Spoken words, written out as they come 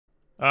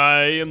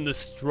I am the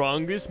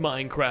strongest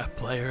Minecraft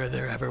player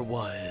there ever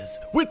was.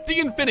 With the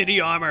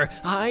infinity armor,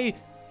 I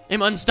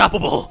am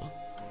unstoppable.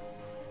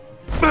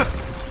 You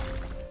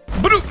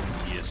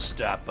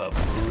stop a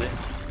bullet?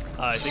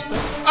 I think so.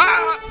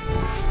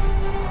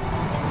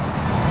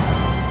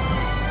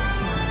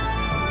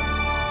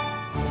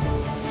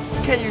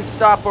 Can you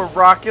stop a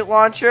rocket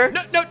launcher?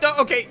 No,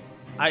 okay.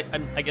 I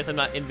guess I'm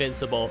not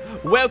invincible.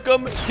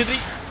 Welcome,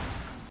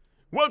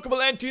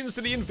 Atlanteans,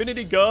 to the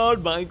Infinity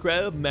God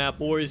Minecraft Map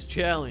Wars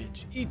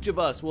Challenge. Each of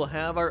us will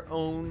have our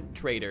own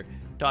trader.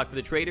 Talk to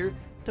the trader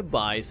to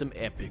buy some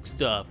epic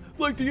stuff,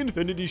 like the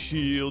Infinity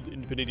Shield,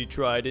 Infinity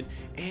Trident,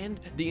 and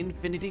the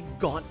Infinity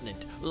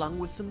Gauntlet, along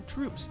with some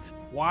troops.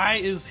 Why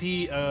is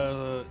he,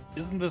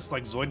 isn't this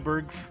like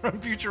Zoidberg from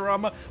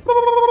Futurama?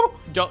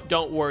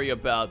 Don't worry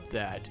about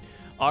that.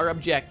 Our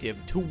objective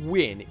to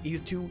win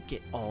is to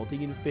get all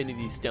the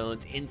Infinity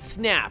Stones and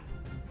snap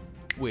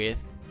with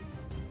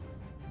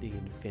the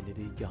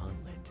Infinity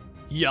Gauntlet.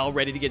 Y'all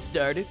ready to get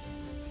started?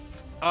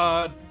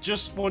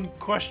 Just one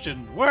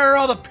question. Where are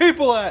all the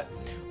people at?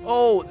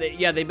 Oh,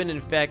 yeah, they've been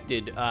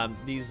infected.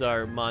 These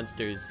are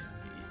monsters.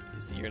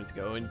 So you're gonna have to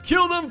go and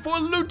kill them for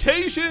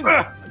lootation.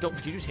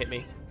 Did you just hit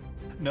me?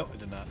 No, I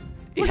did not.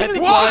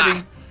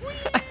 Yeah,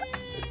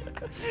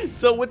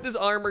 so with this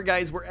armor,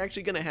 guys, we're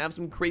actually gonna have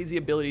some crazy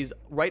abilities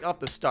right off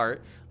the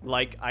start.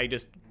 Like I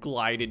just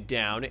glided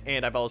down,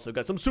 and I've also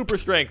got some super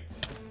strength.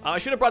 I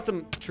should have brought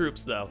some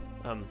troops though.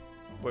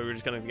 We're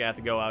just gonna have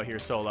to go out here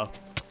solo.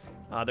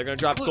 They're gonna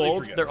drop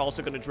gold. They're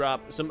also gonna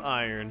drop some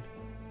iron.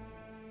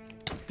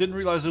 Didn't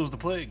realize it was the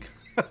plague.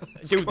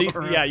 Dude,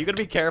 yeah, you gotta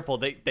be careful.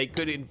 They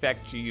could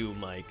infect you,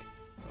 Mike.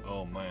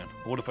 Oh man,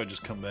 what if I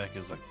just come back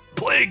as like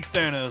Plague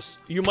Thanos?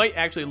 You might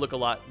actually look a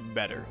lot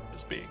better.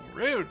 Just being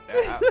rude.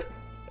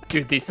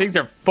 Dude, these things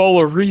are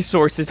full of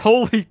resources.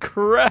 Holy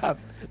crap!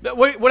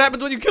 What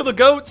happens when you kill the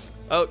goats?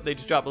 Oh, they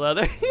just drop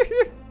leather.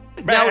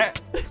 Now,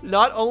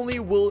 not only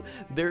will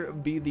there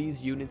be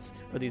these units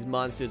or these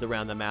monsters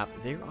around the map,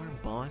 there are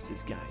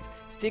bosses, guys.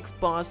 6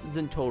 bosses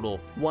in total,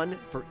 1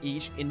 for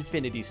each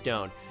Infinity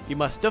Stone. You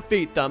must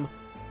defeat them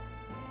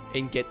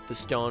and get the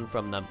stone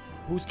from them.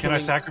 Can I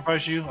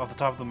sacrifice you off the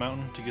top of the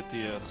mountain to get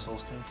the soul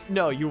stone?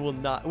 No, you will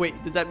not.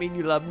 Wait, does that mean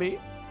you love me?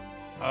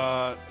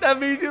 That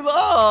means you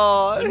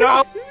love.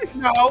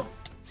 No.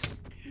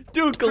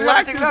 Dude,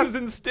 Galactus is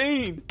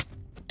insane.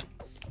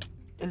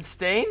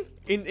 Insane?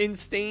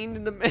 Insane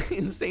in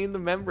the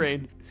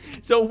membrane.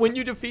 So when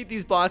you defeat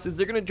these bosses,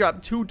 they're gonna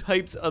drop 2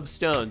 types of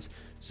stones.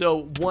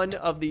 So one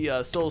of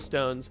the soul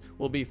stones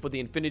will be for the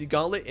Infinity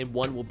Gauntlet, and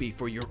one will be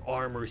for your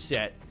armor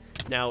set.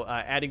 Now,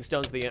 adding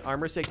stones to the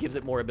armor set gives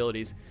it more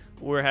abilities.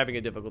 We're having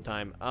a difficult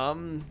time.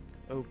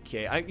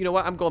 Okay. You know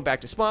what? I'm going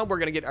back to spawn. We're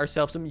gonna get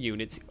ourselves some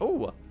units.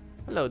 Oh,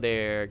 hello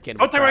there,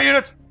 Cannibal. Don't take my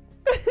units.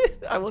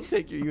 I won't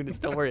take your units.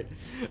 Don't worry.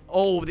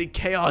 Oh, the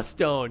Chaos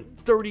Stone,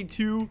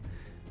 32.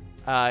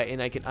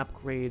 And I can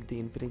upgrade the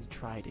Infinity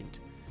Trident.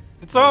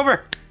 It's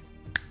over.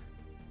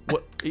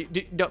 What?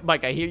 No,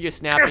 Mike, I hear you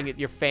snapping.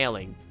 You're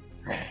failing.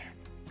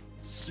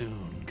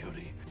 Soon,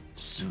 Cody.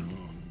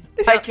 Soon.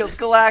 I killed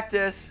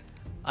Galactus.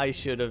 I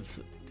should have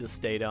just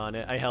stayed on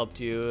it. I helped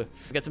you.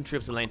 We got some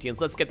troops, Atlanteans.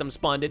 Let's get them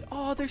spawned in.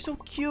 Oh, they're so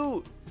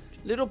cute.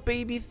 Little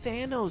baby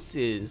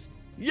Thanoses.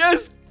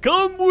 Yes,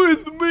 come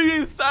with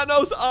me,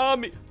 Thanos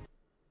army.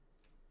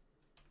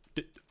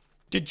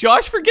 Did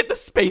Josh forget the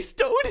space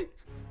stone?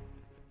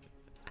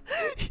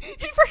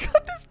 He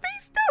forgot the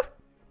space stone.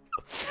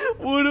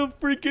 What a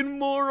freaking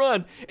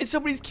moron. And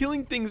somebody's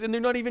killing things and they're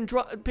not even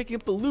picking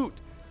up the loot.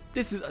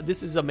 This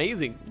is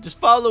amazing. Just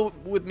follow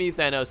with me,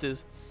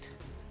 Thanoses.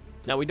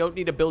 Now, we don't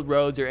need to build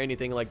roads or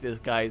anything like this,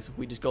 guys.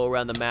 We just go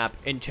around the map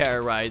and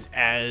terrorize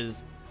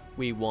as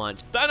we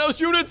want. Thanos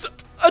units,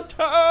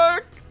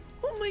 attack!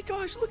 Oh my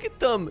gosh, look at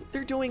them.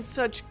 They're doing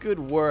such good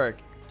work.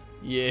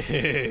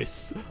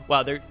 Yes.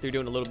 Wow, they're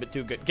doing a little bit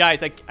too good.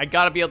 Guys, I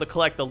gotta be able to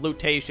collect the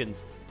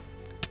lootations.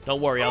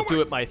 Don't worry, I'll do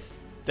it my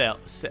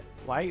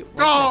Why can't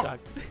I talk?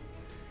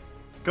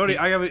 Cody,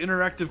 I have an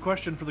interactive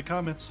question for the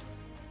comments.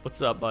 What's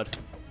up, bud?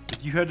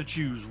 If you had to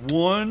choose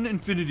one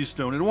Infinity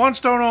Stone and one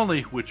stone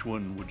only, which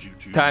one would you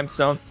choose? Time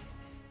Stone.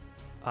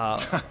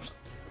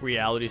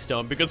 Reality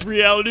Stone, because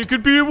reality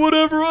could be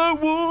whatever I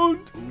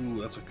want.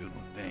 Ooh, that's a good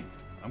one. Dang.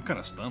 I'm kind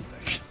of stumped,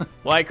 actually.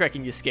 Why,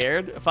 Cracking, you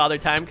scared? Father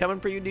Time coming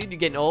for you, dude? You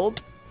getting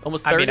old?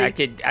 Almost 30? I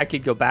mean, I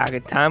could go back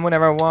in time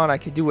whenever I want. I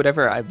could do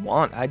whatever I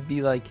want. I'd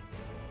be like...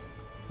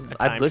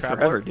 I'd live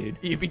forever, dude.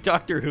 You'd be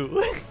Doctor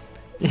Who.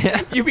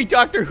 Yeah. You'd be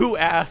Doctor Who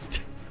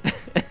asked.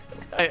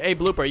 Hey,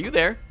 Blooper, are you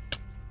there?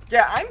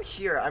 Yeah, I'm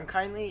here. I'm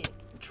kindly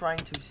trying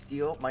to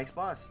steal Mike's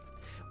boss.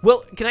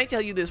 Well, can I tell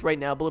you this right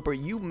now, Blooper?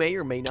 You may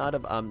or may not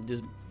have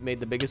just made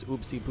the biggest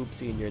oopsie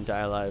poopsie in your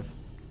entire life.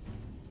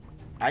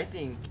 I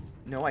think...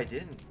 No, I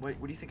didn't. What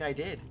do you think I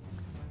did?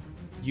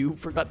 You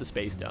forgot the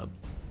space stone.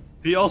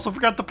 He also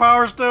forgot the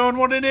Power Stone.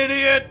 What an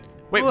idiot!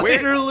 Wait,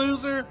 where?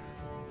 Loser.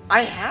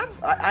 I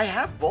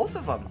have both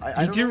of them.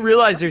 I you do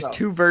realize there's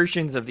 2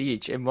 versions of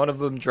each, and one of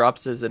them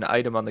drops as an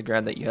item on the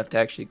ground that you have to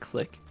actually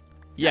click.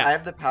 Yeah. I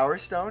have the Power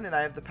Stone, and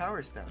I have the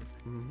Power Stone.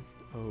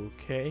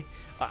 Okay.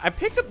 I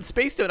picked up the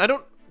space stone. I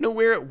don't know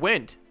where it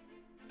went.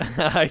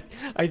 I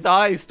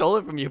thought I stole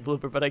it from you,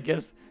 Blooper, but I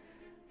guess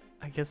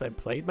I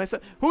played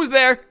myself. Who's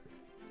there?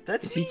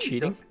 That's Is he me.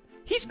 cheating?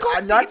 He's got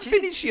I'm the not infinity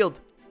cheating. shield.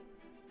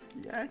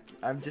 Yeah,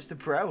 I'm just a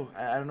pro.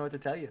 I don't know what to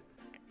tell you.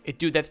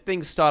 Dude, that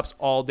thing stops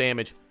all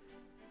damage.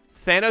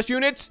 Thanos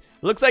units,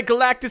 looks like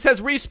Galactus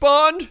has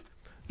respawned.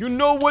 You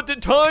know what the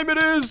time it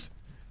is.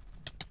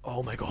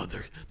 Oh my god,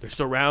 they're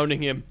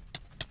surrounding him.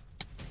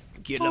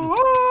 Get him.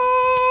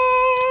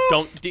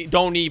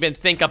 Don't even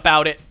think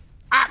about it.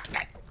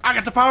 I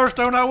got the power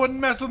stone. I wouldn't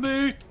mess with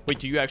me. Wait,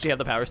 do you actually have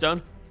the power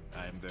stone?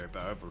 I am very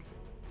powerful.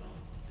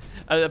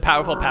 The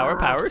powerful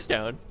power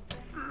stone.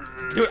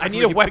 Dude, I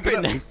need a Pick it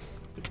weapon.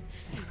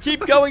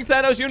 Keep going,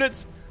 Thanos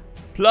units.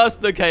 Plus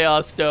the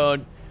chaos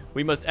stone.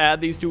 We must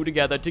add these two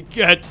together to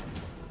get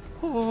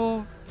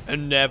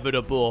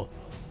inevitable.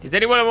 Does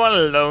anyone want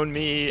to loan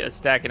me a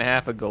stack and a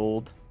half of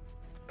gold?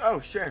 Oh,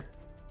 sure.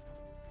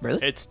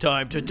 Really? It's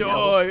time to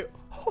die.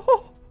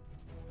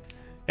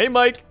 Hey,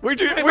 Mike, where's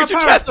your Hey, my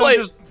power chest stone plate?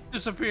 just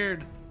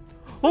disappeared.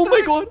 Oh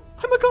my god!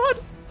 Oh my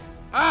god!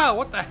 Ah,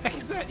 what the heck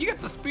is that? You got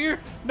the spear?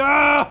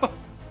 No!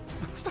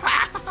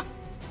 Stop!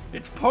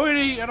 It's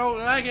pointy. I don't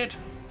like it.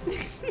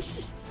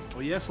 Oh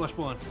yeah,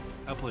 /1.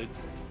 Outplayed.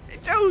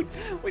 Dude,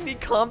 we need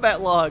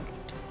combat log.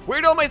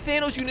 Where'd all my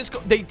Thanos units go?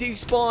 They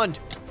despawned.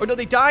 Or no,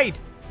 they died.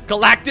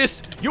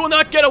 Galactus, you will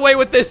not get away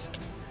with this.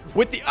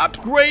 With the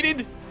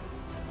upgraded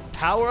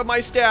power of my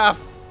staff.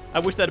 I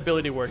wish that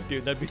ability worked,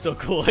 dude. That'd be so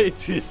cool. It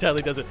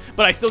sadly doesn't.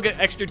 But I still get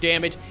extra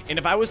damage. And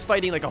if I was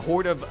fighting like a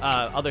horde of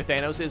other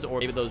Thanoses or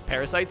maybe those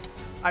parasites,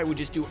 I would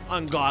just do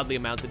ungodly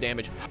amounts of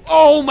damage.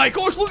 Oh my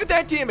gosh, look at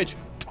that damage.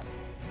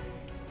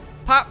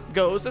 Pop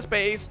goes the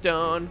space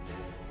stone.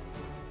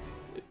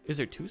 Is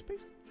there 2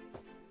 space?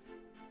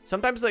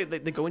 Sometimes they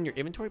go in your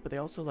inventory, but they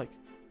also like...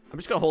 I'm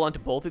just going to hold on to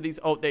both of these.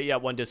 Oh, yeah,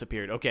 one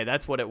disappeared. Okay,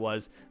 that's what it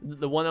was.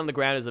 The one on the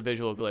ground is a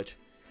visual glitch.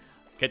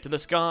 Get to the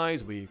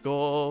skies we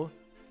go.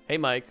 Hey,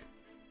 Mike.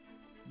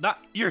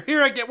 You're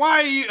here again.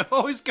 Why you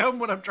always come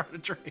when I'm trying to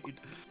trade?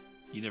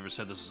 You never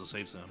said this was a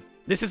safe zone.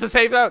 This is a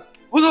safe out.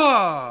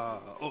 Yeah,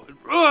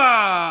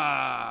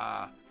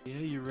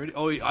 you ready?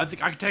 Oh, I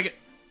think I can take it.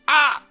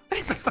 Ah!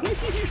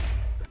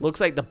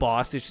 Looks like the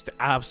boss is just to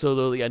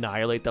absolutely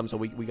annihilate them, so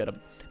we got to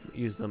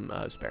use them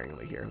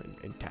sparingly here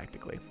and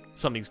tactically.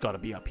 Something's got to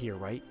be up here,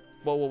 right?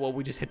 Whoa, whoa, whoa,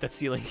 we just hit that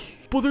ceiling.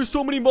 But there's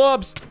so many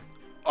mobs.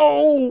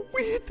 Oh,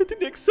 we hit that the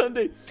next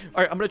Sunday.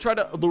 All right, I'm going to try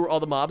to lure all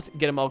the mobs,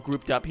 get them all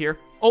grouped up here.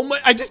 Oh my,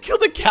 I just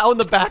killed a cow in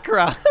the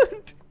background.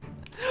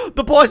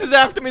 The boss is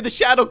after me, the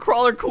Shadow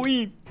Crawler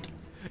Queen.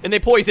 And they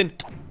poison.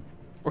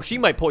 Or she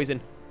might poison.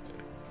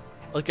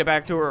 Let's get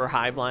back to her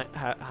hive.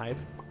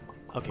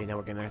 Okay, now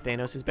we're getting our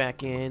Thanos is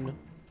back in.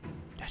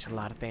 That's a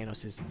lot of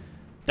Thanoses.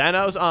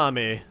 Thanos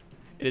army.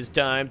 It is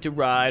time to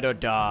ride or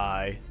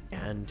die.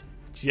 And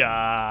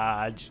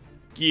charge.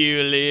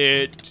 Kill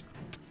it.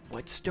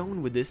 What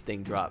stone would this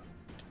thing drop?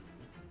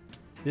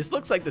 This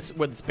looks like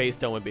where the space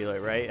stone would be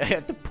like,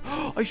 right?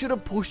 I should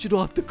have pushed it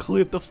off the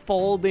cliff. The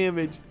fall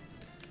damage.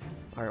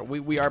 All right,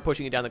 we are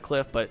pushing it down the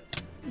cliff, but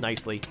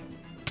nicely.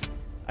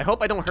 I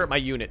hope I don't hurt my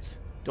units.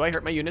 Do I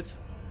hurt my units?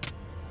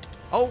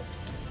 Oh.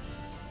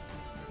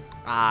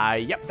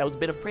 Yep, that was a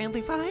bit of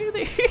friendly fire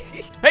there.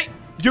 Hey,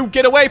 you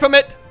get away from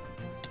it.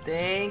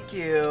 Thank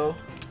you.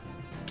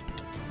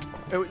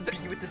 Is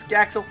Beat you with this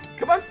Gaxel.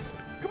 Come on.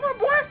 Come on,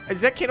 boy.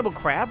 that Cannibal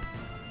Crab?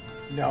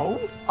 No.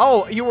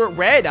 Oh, you were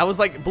red. I was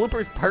like,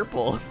 Blooper's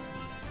purple.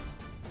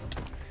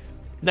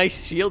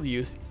 Nice shield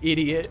use,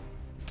 idiot.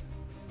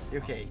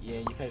 Okay, yeah,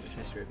 you kind of just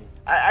destroyed me.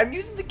 I'm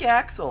using the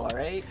Gaxel, all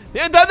right?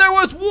 And then there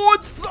was one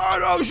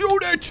Thanos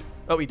unit.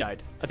 Oh, he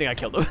died. I think I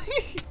killed him.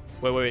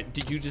 Wait.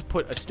 Did you just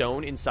put a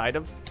stone inside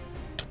of?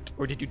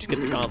 Or did you just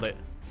get the gauntlet?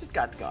 Just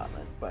got the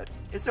gauntlet, but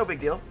it's no big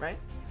deal, right?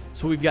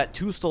 So we've got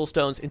 2 soul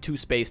stones and 2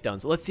 space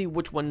stones. Let's see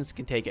which ones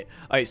can take it.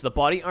 All right, so the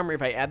body armor,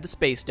 if I add the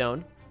space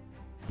stone,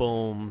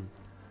 boom.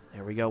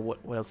 There we go. What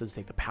else does it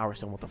take? The power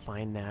stone. We'll have to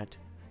find that.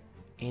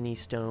 Any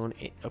stone.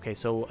 Okay,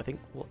 so I think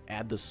we'll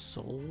add the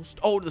soul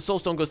stone. Oh, the soul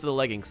stone goes to the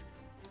leggings.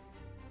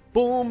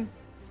 Boom.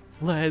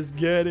 Let's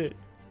get it.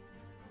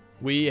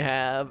 We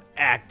have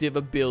active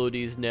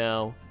abilities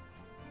now.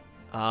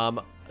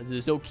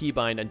 There's no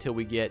keybind until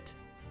we get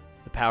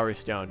the power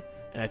stone.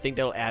 And I think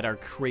that'll add our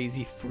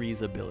crazy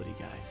freeze ability,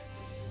 guys.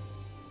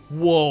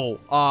 Whoa.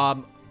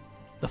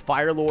 The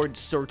Fire Lord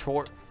Sir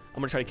Tor.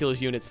 I'm gonna try to kill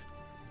his units.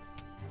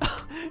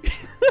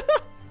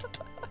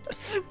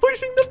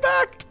 Pushing them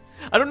back.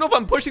 I don't know if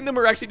I'm pushing them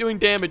or actually doing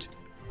damage.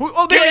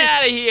 Oh, there Get he is.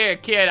 out of here,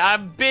 kid.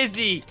 I'm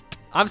busy.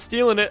 I'm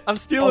stealing it. I'm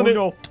stealing it.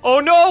 No. Oh,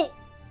 no.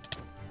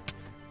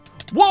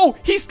 Whoa,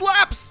 he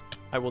slaps.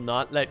 I will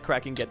not let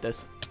Kraken get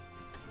this.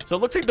 So it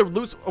looks like the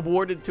loot's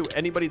awarded to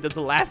anybody that's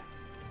the last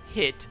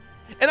hit.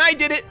 And I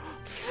did it.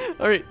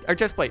 All right, our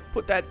chest plate.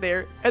 Put that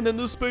there. And then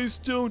the space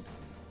stone.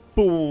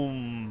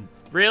 Boom.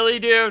 Really,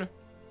 dude?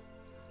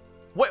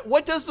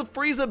 What does the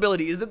freeze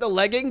ability? Is it the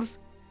leggings?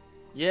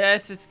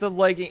 Yes, it's the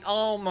legging.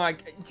 Oh, my.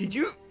 Did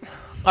you?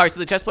 All right, so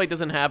the chest plate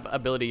doesn't have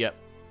ability yet.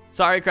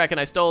 Sorry, Kraken,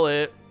 I stole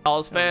it.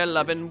 All's fair,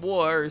 love and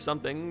war or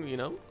something, you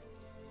know?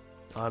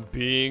 I'm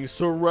being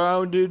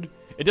surrounded.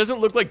 It doesn't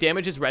look like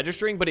damage is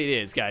registering, but it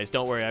is, guys.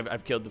 Don't worry,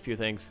 I've killed a few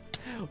things.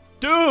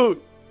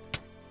 Dude!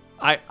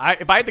 If I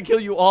have to kill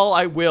you all,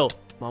 I will.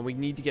 Come on, we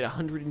need to get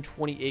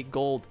 128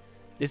 gold.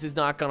 This is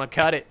not gonna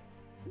cut it.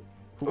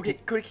 Okay,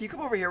 Cody, can you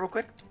come over here real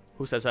quick?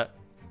 Who says that?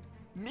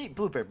 Me,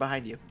 Blooper,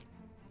 behind you.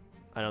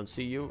 I don't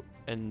see you,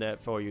 and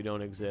therefore you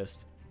don't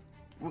exist.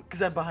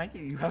 Because I'm behind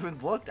you. You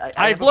haven't looked.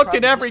 I've looked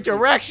in every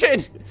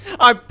direction.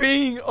 I'm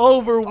being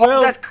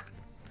overwhelmed. Oh,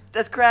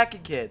 that's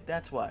Kraken Kid.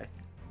 That's why.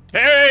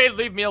 Hey,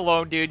 leave me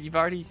alone, dude. You've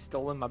already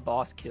stolen my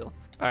boss kill.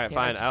 All right, Can't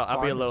fine. I just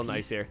I'll be a farm little in nice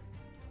peace? here.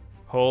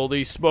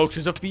 Holy smokes,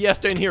 there's a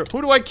fiesta in here.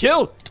 Who do I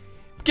kill?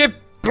 Get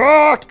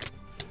back!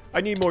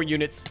 I need more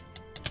units.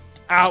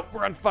 Ow,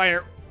 we're on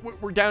fire.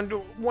 We're down to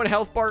 1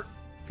 health bar.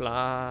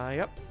 Fly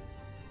up.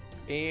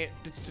 And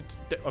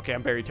okay,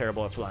 I'm very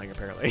terrible at flying,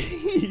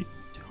 apparently.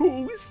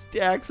 2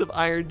 stacks of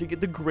iron to get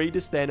the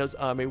greatest Thanos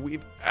army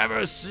we've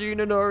ever seen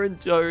in our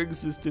entire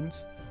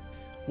existence.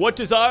 What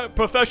is our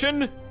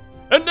profession?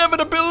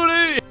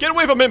 Inevitability! Get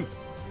away from him!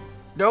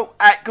 No,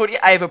 Cody,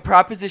 I have a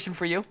proposition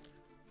for you.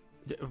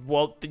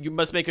 Well, you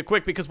must make it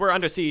quick because we're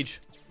under siege.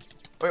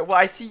 Wait, well,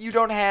 I see you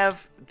don't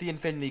have the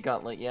Infinity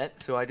Gauntlet yet,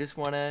 so I just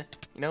want to,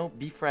 you know,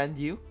 befriend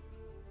you.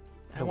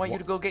 I want you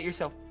to go get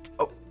yourself.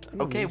 Oh,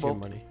 okay, well.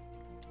 Money.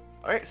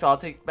 All right, so I'll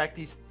take back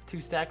these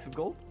 2 stacks of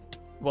gold.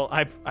 Well,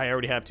 I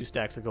already have 2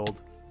 stacks of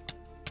gold.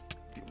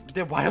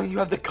 Then why don't you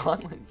have the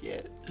gauntlet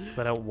yet? Because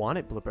I don't want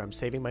it, Blipper. I'm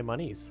saving my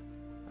monies.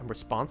 I'm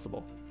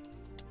responsible.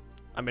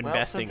 I'm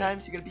investing. Well,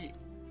 sometimes you gotta be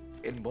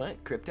in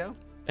what? Crypto?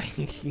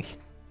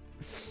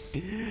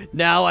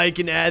 Now I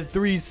can add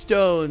 3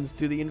 stones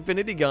to the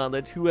Infinity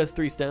Gauntlet. Who has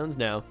 3 stones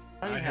now?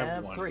 I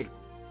have 1. 3.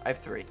 I have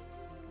 3.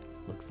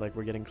 Looks like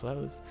we're getting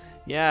close.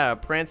 Yeah,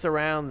 prance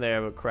around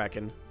there,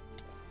 Kraken.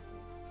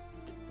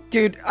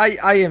 Dude,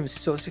 I am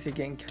so sick of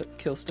getting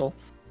kill stole.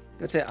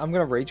 That's it. I'm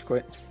gonna rage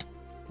quit.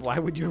 Why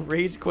would you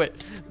rage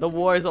quit? The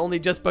war has only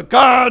just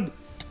begun!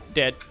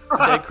 Dead.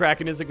 Dead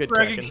Kraken is a good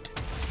Kraken.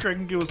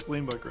 Kraken Kid was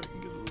slain by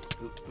Kraken Kid.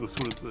 That's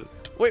what it said.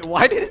 Wait,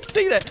 why did it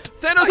say that?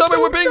 Thanos army,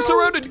 we're being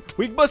surrounded!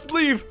 We must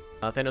leave!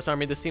 Thanos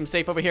army, this seems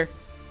safe over here.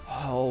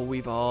 Oh,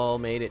 we've all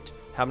made it.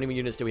 How many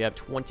units do we have?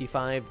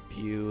 25?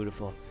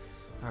 Beautiful.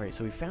 Alright,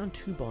 so we found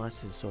 2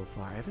 bosses so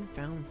far. I haven't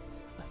found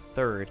a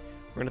 3rd.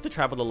 We're gonna have to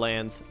travel the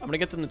lands. I'm gonna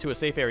get them to a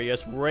safe area.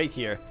 Yes, right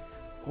here.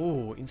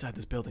 Oh, inside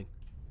this building.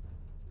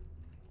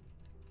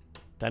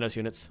 Thanos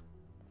units.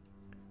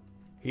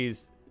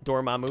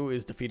 Dormammu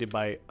is defeated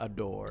by a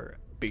door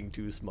being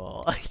too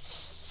small.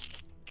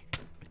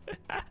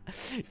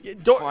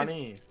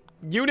 Funny.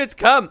 Units,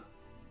 come!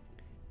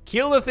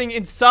 Kill the thing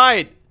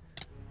inside!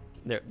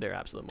 They're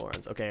absolute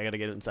morons. Okay, I gotta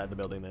get inside the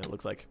building then, it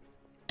looks like.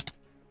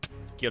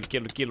 Kill,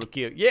 kill, kill,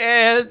 kill.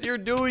 Yes, you're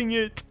doing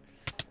it!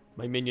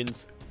 My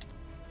minions.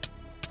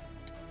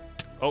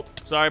 Oh,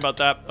 sorry about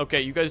that.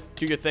 Okay, you guys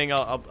do your thing.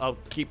 I'll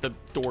keep the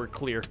door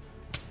clear.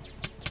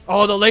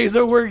 Oh, the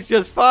laser works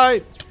just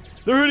fine.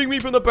 They're hitting me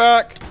from the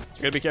back.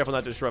 I gotta be careful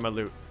not to destroy my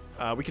loot.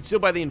 We can still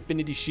buy the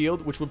Infinity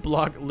Shield, which would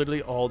block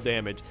literally all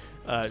damage.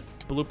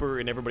 Blooper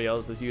and everybody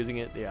else that's using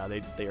it, yeah,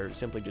 they are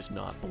simply just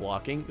not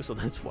blocking, so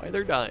that's why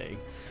they're dying.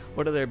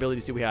 What other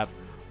abilities do we have?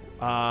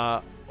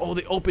 Oh,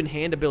 the open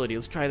hand ability.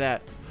 Let's try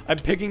that. I'm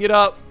picking it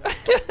up.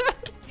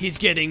 He's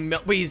getting...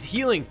 Wait, he's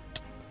healing.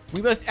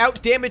 We must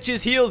out-damage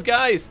his heals,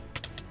 guys.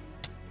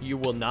 You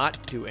will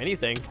not do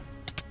anything.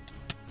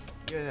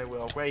 Yes, I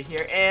will. Right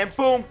here, and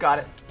boom, got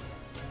it.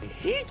 I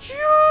hate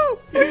you!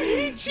 I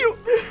hate you!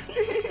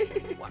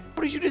 What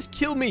did you just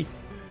kill me?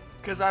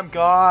 Because I'm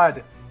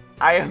God.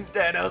 I am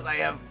Thanos. I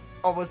have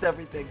almost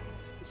everything.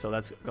 So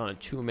that's on a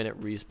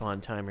 2-minute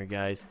respawn timer,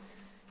 guys.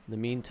 In the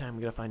meantime,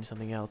 we gotta find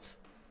something else.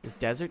 This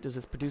desert, does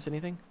this produce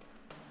anything?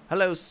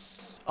 Hello,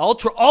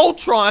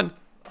 Ultron!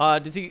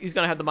 He's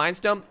gonna have the Mind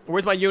Stone?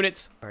 Where's my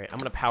units? Alright, I'm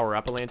gonna power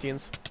up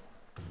Atlanteans.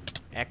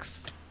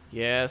 X.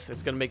 Yes,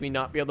 it's gonna make me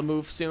not be able to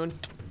move soon.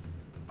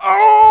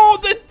 Oh,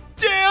 the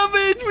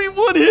damage! We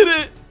one-hit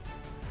it!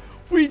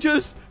 We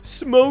just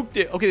smoked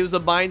it. Okay, it was a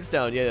Mind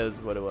Stone. Yeah,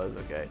 that's what it was.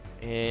 Okay.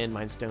 And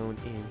Mind Stone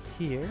in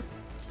here.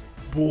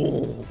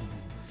 Boom.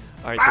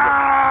 Alright, so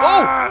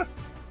oh!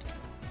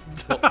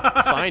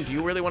 Well, fine, do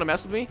you really want to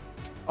mess with me?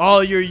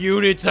 All your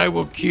units I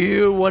will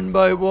kill one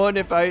by one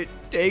if I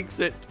takes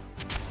it.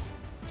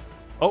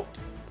 Oh.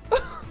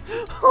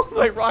 Oh,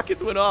 my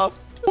rockets went off.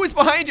 Who's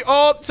behind you?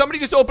 Oh, somebody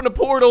just opened a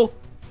portal.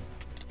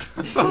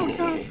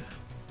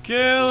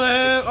 Kill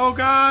him! Oh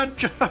god,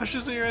 Josh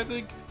is here, I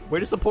think. Where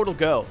does the portal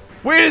go?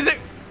 Where is it?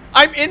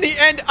 I'm in the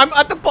end. I'm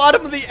at the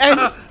bottom of the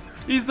end.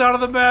 He's out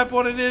of the map,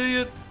 what an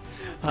idiot.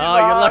 Oh,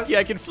 you're lucky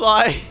I can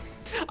fly.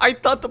 I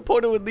thought the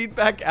portal would lead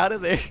back out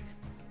of there.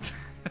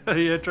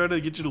 Yeah, I tried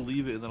to get you to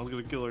leave it, and then I was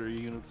gonna kill our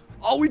units.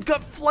 Oh, we've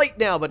got flight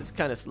now, but it's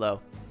kind of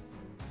slow.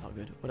 It's all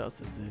good. What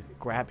else is it?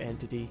 Grab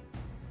entity.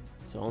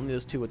 So only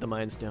those 2 with the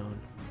Mind Stone.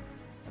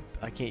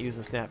 I can't use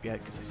the snap yet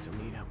because I still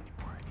need how many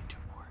more? I need 2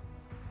 more.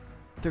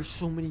 There's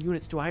so many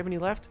units. Do I have any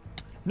left?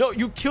 No,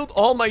 you killed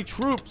all my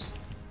troops.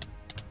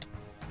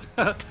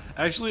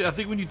 Actually, I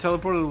think when you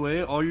teleported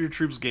away, all your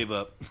troops gave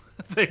up.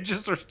 They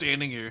just are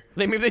standing here.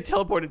 Maybe they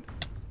teleported.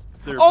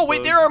 They're Oh, wait,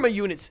 bugged. there are my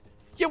units.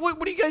 Yeah, what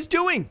are you guys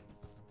doing?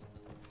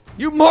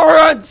 You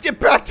morons, get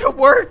back to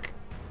work.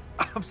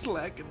 I'm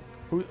slacking.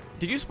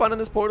 Did you spawn in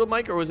this portal,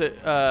 Mike, or was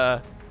it,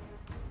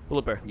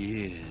 Blipper?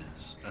 Yes,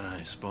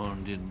 I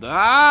spawned in the...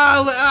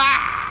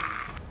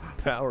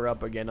 Power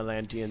up again,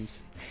 Atlanteans.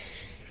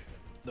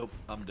 Nope,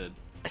 I'm dead.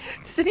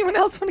 Does anyone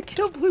else want to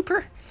kill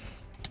Blooper?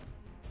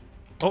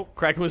 Oh,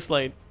 Kraken was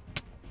slain.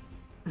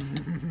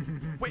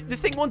 Wait, this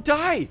thing won't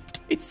die.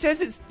 It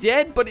says it's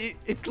dead, but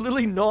it's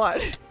literally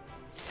not.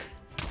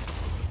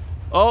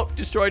 Oh,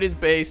 destroyed his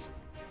base.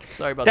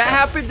 Sorry about that. That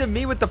happened to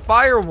me with the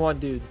fire one,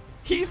 dude.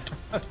 He's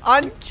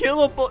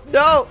unkillable.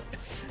 No.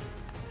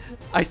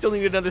 I still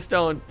need another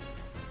stone.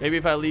 Maybe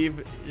if I leave,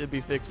 it'll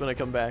be fixed when I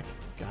come back.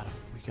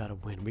 We gotta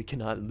win. We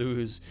cannot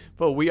lose.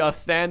 But we are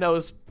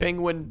Thanos,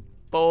 Penguin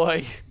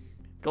Boy.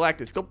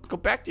 Galactus, go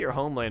back to your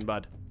homeland,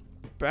 bud.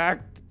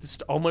 Back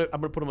to I'm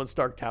gonna put him on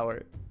Stark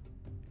Tower.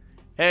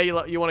 Hey, you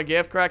want a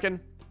gift, Kraken?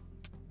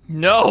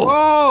 No.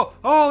 Oh,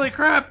 holy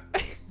crap!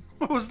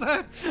 What was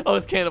that? Oh,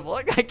 it's cannibal.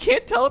 I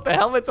can't tell what the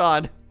helmet's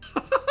on.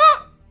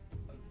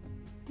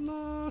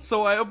 No.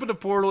 So I opened a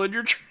portal and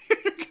your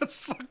trader got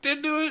sucked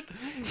into it.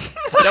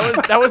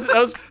 That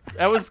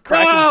was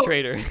Kraken's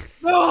trader.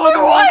 No,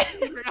 what?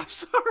 I'm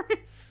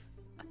sorry.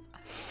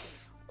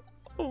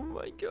 Oh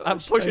my god. I'm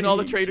pushing all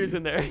the traders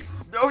in there.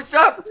 No,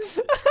 stop!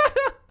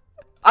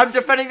 I'm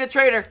defending the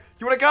traitor.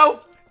 You wanna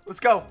go? Let's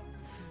go.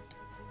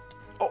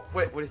 Oh,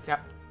 wait, what is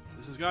that?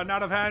 This has gotten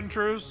out of hand,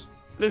 Truce.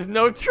 There's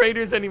no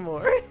traders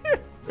anymore.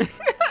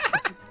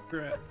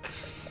 Crap.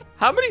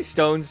 How many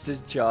stones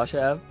does Josh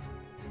have?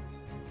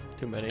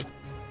 Too many.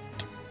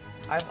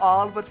 I have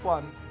all but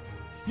one.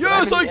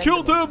 Yes, I'm I in the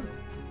killed end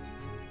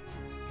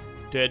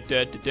him.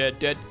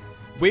 Dead.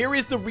 Where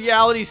is the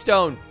reality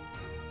stone?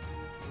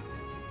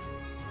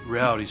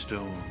 Reality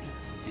Stone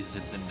is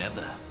in the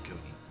Nether, Cody.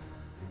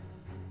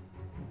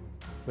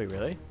 Wait,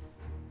 really?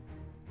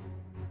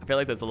 I feel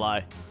like that's a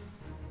lie.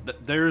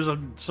 There's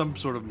some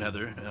sort of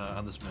Nether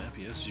on this map.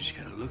 Yes, you just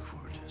gotta look for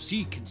it.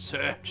 Seek and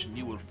search, and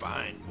you will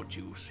find what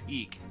you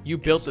seek. You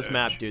built this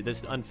map, dude. This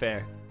is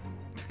unfair.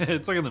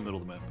 It's like in the middle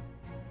of the map.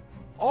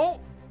 Oh,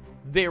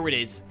 there it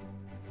is.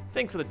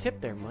 Thanks for the tip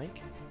there,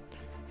 Mike.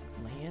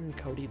 Land,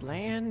 Cody,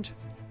 land.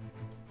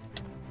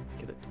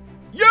 Get it.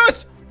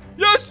 Yes!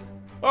 Yes!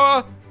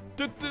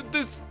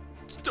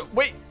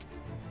 Wait.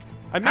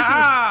 I'm missing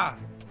Ah!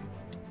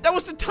 That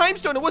was the time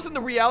stone. It wasn't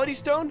the reality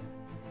stone.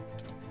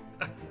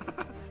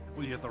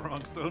 Well, you got the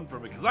wrong stone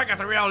from it, because I got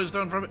the reality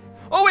stone from it.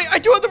 Oh, wait. I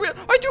do have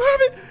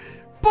it.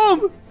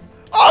 Boom.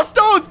 All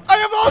stones. I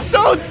have all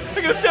stones.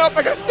 I gotta snap.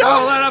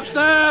 Oh, let up,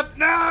 snap!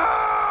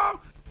 No!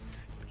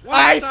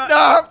 I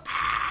snapped.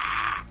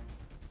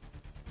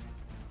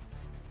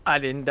 I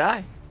didn't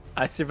die.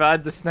 I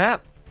survived the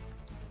snap.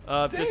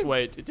 Just Same.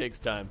 wait. It takes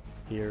time.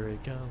 Here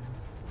it comes.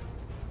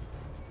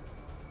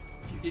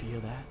 Do you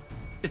feel that?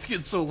 It's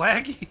getting so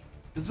laggy.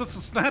 Is this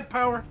a snap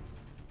power?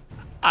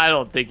 I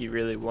don't think you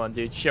really won,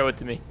 dude. Show it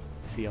to me.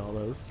 See all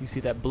those? You see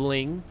that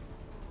bling?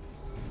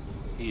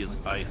 He is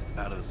iced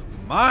out of his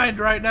mind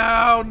right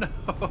now. No.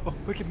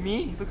 Look at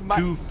me. Look at my.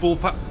 2 full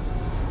power.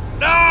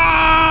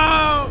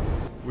 No!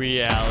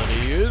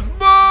 Reality is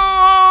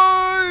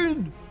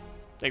mine!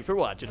 Thanks for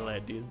watching,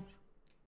 Atlanteans.